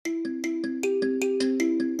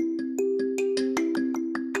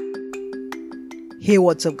Hey,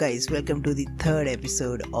 what's up, guys? Welcome to the third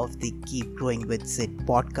episode of the Keep Growing with Sid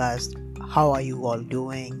podcast. How are you all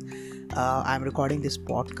doing? I'm recording this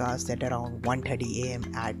podcast at around 1:30 a.m.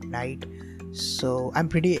 at night, so I'm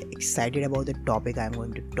pretty excited about the topic I'm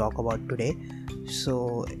going to talk about today.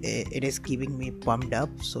 So it is keeping me pumped up.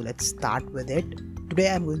 So let's start with it.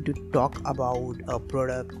 Today, I'm going to talk about a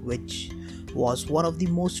product which was one of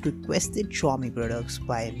the most requested Xiaomi products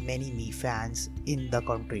by many Mi fans in the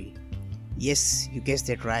country. Yes, you guessed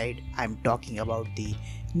it right. I'm talking about the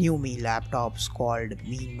new Mi laptops called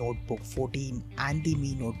Mi Notebook 14 and the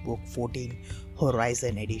Mi Notebook 14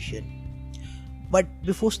 Horizon Edition. But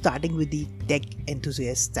before starting with the tech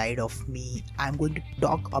enthusiast side of me, I'm going to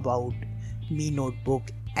talk about Mi Notebook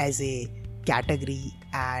as a category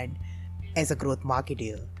and as a growth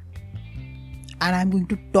marketer. And I'm going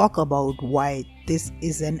to talk about why this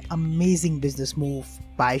is an amazing business move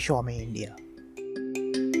by Xiaomi India.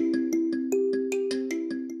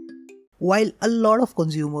 While a lot of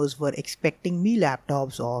consumers were expecting Mi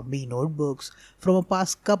laptops or Mi notebooks from a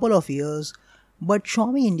past couple of years, but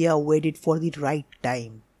Xiaomi India waited for the right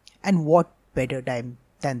time. And what better time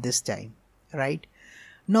than this time, right?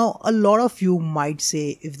 Now, a lot of you might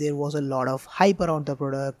say if there was a lot of hype around the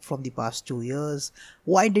product from the past 2 years,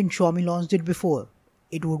 why didn't Xiaomi launch it before?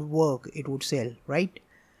 It would work, it would sell, right?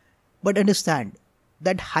 But understand,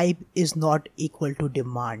 that hype is not equal to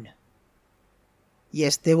demand.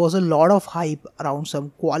 Yes, there was a lot of hype around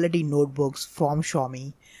some quality notebooks from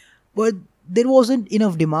Xiaomi, but there wasn't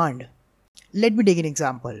enough demand. Let me take an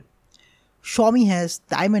example. Xiaomi has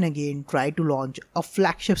time and again tried to launch a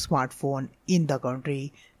flagship smartphone in the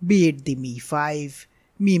country, be it the Mi 5,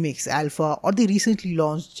 Mi Mix Alpha, or the recently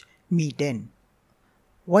launched Mi 10.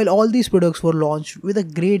 While all these products were launched with a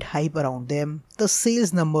great hype around them, the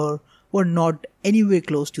sales number were not anywhere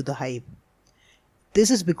close to the hype. This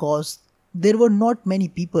is because there were not many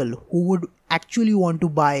people who would actually want to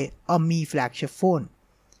buy a Mi flagship phone.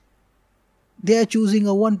 They are choosing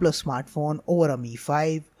a OnePlus smartphone over a Mi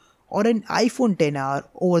 5 or an iPhone XR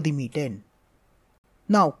over the Mi 10.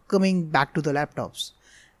 Now, coming back to the laptops.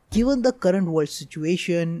 Given the current world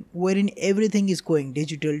situation wherein everything is going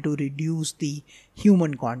digital to reduce the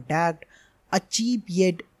human contact, a cheap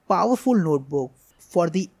yet powerful notebook for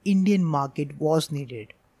the Indian market was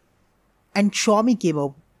needed. And Xiaomi came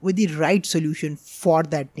up with the right solution for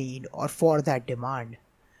that need or for that demand.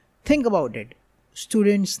 Think about it.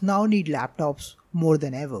 Students now need laptops more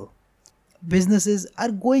than ever. Businesses are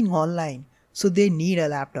going online, so they need a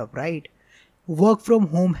laptop, right? Work from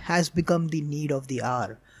home has become the need of the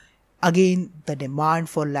hour. Again, the demand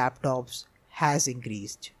for laptops has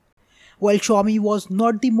increased. While Xiaomi was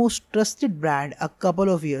not the most trusted brand a couple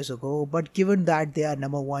of years ago, but given that they are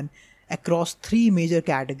number one across three major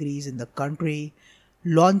categories in the country,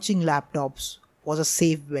 launching laptops was a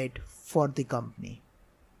safe bet for the company.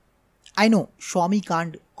 I know Xiaomi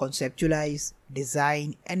can't conceptualize,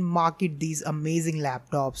 design, and market these amazing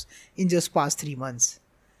laptops in just past 3 months.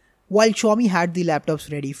 While Xiaomi had the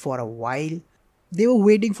laptops ready for a while, they were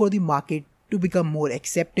waiting for the market to become more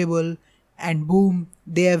acceptable, and boom,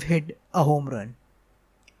 they have hit a home run.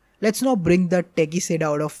 Let's now bring the techie side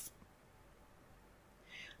out of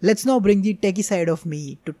Let's now bring the techie side of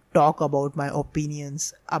me to talk about my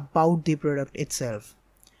opinions about the product itself.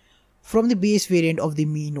 From the base variant of the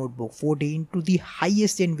Mi Notebook 14 to the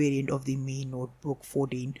highest end variant of the Mi Notebook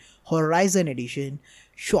 14 Horizon Edition,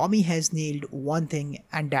 Xiaomi has nailed one thing,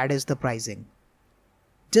 and that is the pricing.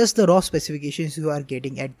 Just the raw specifications you are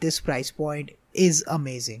getting at this price point is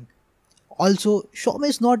amazing. Also, Xiaomi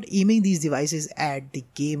is not aiming these devices at the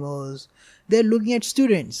gamers. They're looking at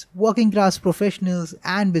students, working class professionals,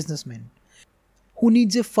 and businessmen who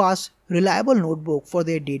needs a fast, reliable notebook for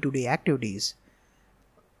their day-to-day activities.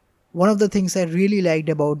 One of the things I really liked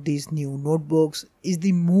about these new notebooks is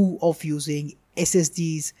the move of using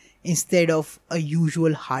SSDs instead of a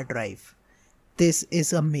usual hard drive. This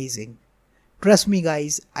is amazing. Trust me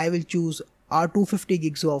guys, I will choose our 250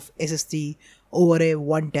 gigs of SSD over a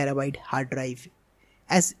 1 TB hard drive,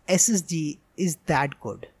 as SSD is that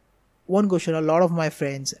good. One question a lot of my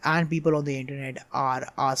friends and people on the internet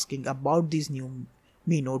are asking about these new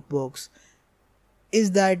Mi notebooks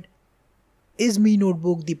is that, is Mi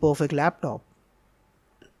notebook the perfect laptop?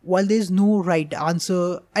 While there is no right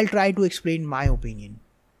answer, I'll try to explain my opinion.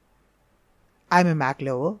 I'm a Mac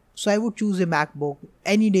lover, so I would choose a MacBook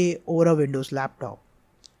any day over a Windows laptop.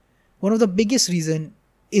 One of the biggest reasons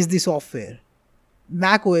is the software.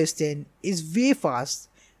 Mac OS 10 is way fast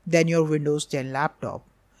than your Windows 10 laptop.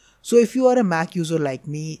 So if you are a Mac user like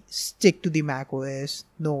me, stick to the Mac OS.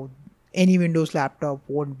 No, any Windows laptop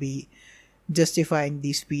won't be justifying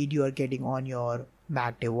the speed you are getting on your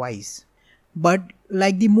Mac device. But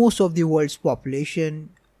like the most of the world's population,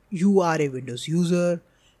 you are a Windows user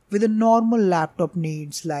with a normal laptop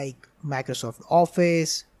needs like Microsoft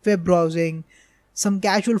Office, web browsing, some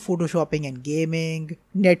casual photoshopping and gaming,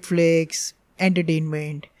 Netflix,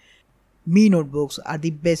 entertainment. Me notebooks are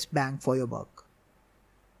the best bang for your buck.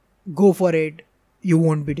 Go for it, you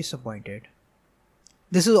won't be disappointed.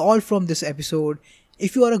 This is all from this episode.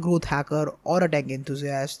 If you are a growth hacker or a tech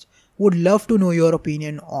enthusiast, would love to know your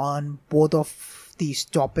opinion on both of these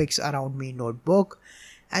topics around Me Notebook,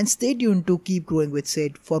 and stay tuned to keep growing with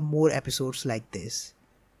Sid for more episodes like this.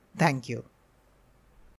 Thank you.